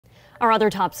Our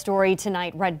other top story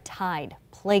tonight, red tide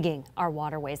plaguing our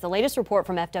waterways. The latest report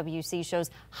from FWC shows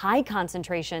high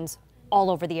concentrations all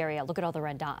over the area. Look at all the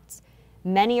red dots.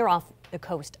 Many are off the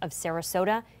coast of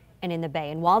Sarasota and in the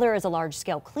Bay. And while there is a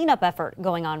large-scale cleanup effort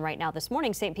going on right now this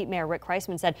morning, St. Pete Mayor Rick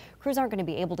Kriseman said crews aren't going to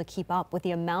be able to keep up with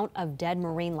the amount of dead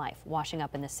marine life washing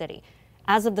up in the city.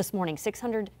 As of this morning,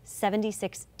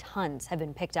 676 tons have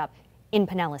been picked up in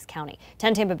Pinellas County.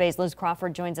 10 Tampa Bay's Liz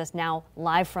Crawford joins us now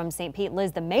live from St. Pete.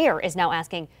 Liz, the mayor is now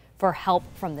asking for help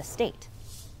from the state.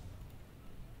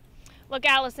 Look,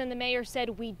 Allison, the mayor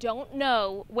said we don't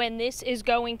know when this is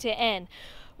going to end.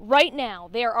 Right now,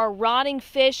 there are rotting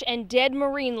fish and dead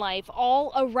marine life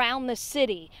all around the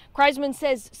city. Kriseman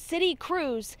says city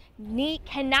crews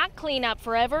cannot clean up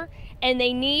forever, and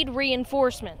they need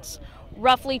reinforcements.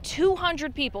 Roughly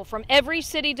 200 people from every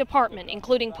city department,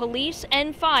 including police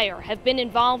and fire, have been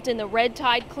involved in the red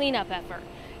tide cleanup effort.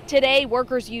 Today,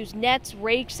 workers use nets,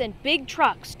 rakes, and big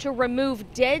trucks to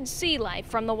remove dead sea life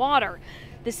from the water.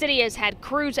 The city has had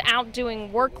crews out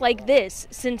doing work like this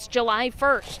since July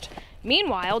 1st.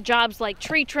 Meanwhile, jobs like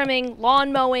tree trimming,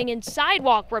 lawn mowing, and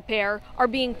sidewalk repair are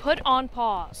being put on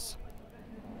pause.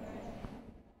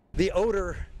 The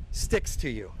odor sticks to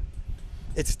you.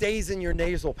 It stays in your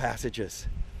nasal passages.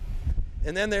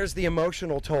 And then there's the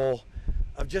emotional toll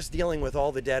of just dealing with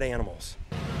all the dead animals.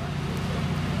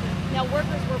 Now,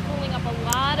 workers were pulling up a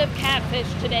lot of catfish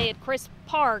today at Crisp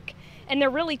Park, and they're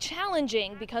really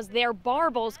challenging because their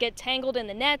barbels get tangled in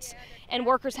the nets and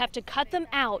workers have to cut them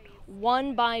out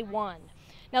one by one.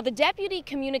 Now, the deputy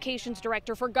communications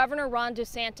director for Governor Ron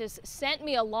DeSantis sent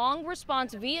me a long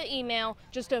response via email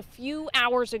just a few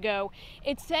hours ago.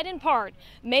 It said in part,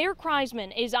 Mayor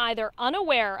Kriseman is either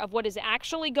unaware of what is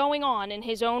actually going on in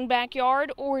his own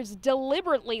backyard or is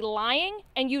deliberately lying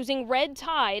and using red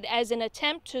tide as an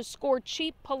attempt to score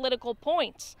cheap political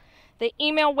points. The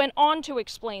email went on to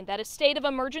explain that a state of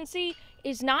emergency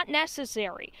is not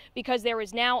necessary because there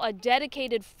is now a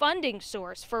dedicated funding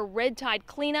source for red tide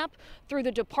cleanup through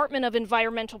the Department of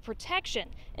Environmental Protection.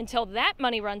 Until that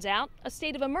money runs out, a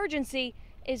state of emergency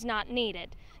is not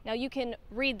needed. Now, you can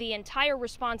read the entire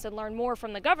response and learn more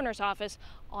from the governor's office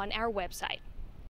on our website.